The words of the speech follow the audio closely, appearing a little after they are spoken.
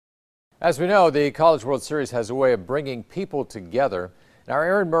As we know, the College World Series has a way of bringing people together. And our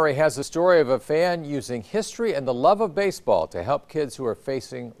Aaron Murray has the story of a fan using history and the love of baseball to help kids who are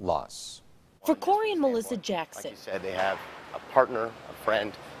facing loss. For Corey and Melissa Jackson, like you said, they have a partner, a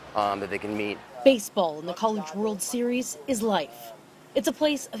friend that they can meet. Baseball in the College World Series is life. It's a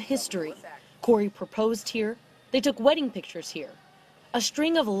place of history. Corey proposed here. They took wedding pictures here. A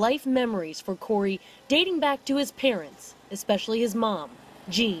string of life memories for Corey dating back to his parents, especially his mom,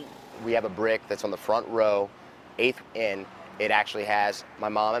 Jean. We have a brick that's on the front row, 8th in. It actually has my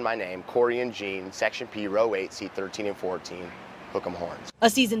mom and my name, Corey and Jean, Section P, row 8, seat 13 and 14, hook 'em horns. A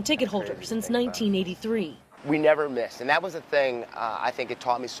season ticket holder since 1983. We never missed, and that was the thing I think it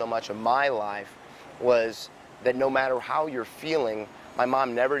taught me so much of my life, was that no matter how you're feeling, my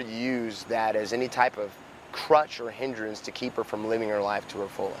mom never used that as any type of crutch or hindrance to keep her from living her life to her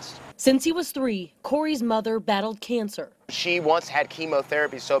fullest. Since he was 3, Corey's mother battled cancer. She once had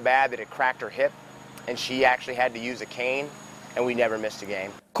chemotherapy so bad that it cracked her hip, and she actually had to use a cane, and we never missed a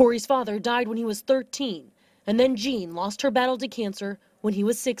game. Corey's father died when he was 13, and then Jean lost her battle to cancer when he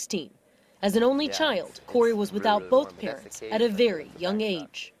was 16. As an only child, Corey was without both parents at a very young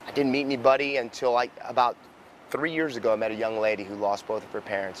age. I didn't meet anybody until about 3 years ago. I met a young lady who lost both of her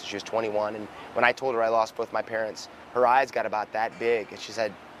parents. She was 21, and when I told her I lost both my parents, her eyes got about that big, and she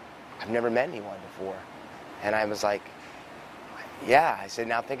said, "I've never met anyone before." And I was like, yeah. I said,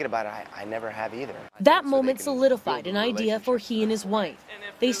 now thinking about it, I never have either. That moment solidified an idea for he and his wife.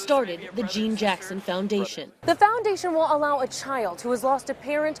 They started the Jean Jackson Foundation. The foundation will allow a child who has lost a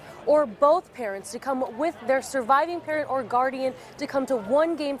parent or both parents to come with their surviving parent or guardian to come to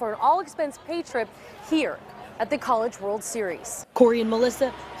one game for an all-expense-paid trip here at the College World Series. Corey and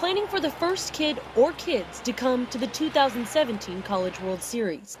Melissa planning for the first kid or kids to come to the 2017 College World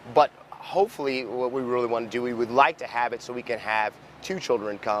Series. But hopefully what we really want to do, we would like to have it so we can have 2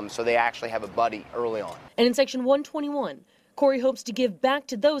 children come so they actually have a buddy early on. And in Section 121, Corey hopes to give back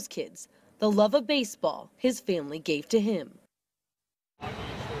to those kids the love of baseball his family gave to him.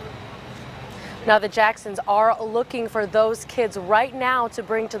 Now, the Jacksons are looking for those kids right now to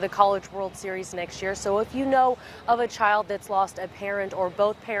bring to the College World Series next year. So if you know of a child that's lost a parent or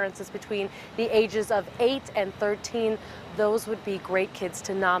both parents is between the ages of 8 and 13, those would be great kids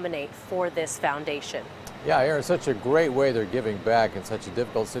to nominate for this foundation. Yeah, Aaron, such a great way they're giving back in such a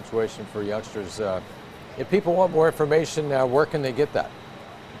difficult situation for youngsters. If people want more information, where can they get that?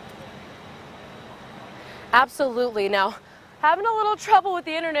 Absolutely. Now, having a little trouble with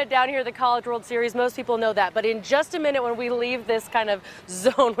the internet down here at the College World Series. Most people know that. But in just a minute, when we leave this kind of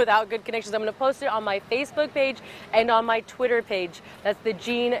zone without good connections, I'm going to post it on my Facebook page and on my Twitter page. That's the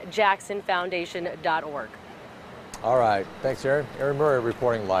JeanJacksonFoundation.org. All right. Thanks, Aaron. Aaron Murray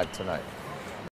reporting live tonight.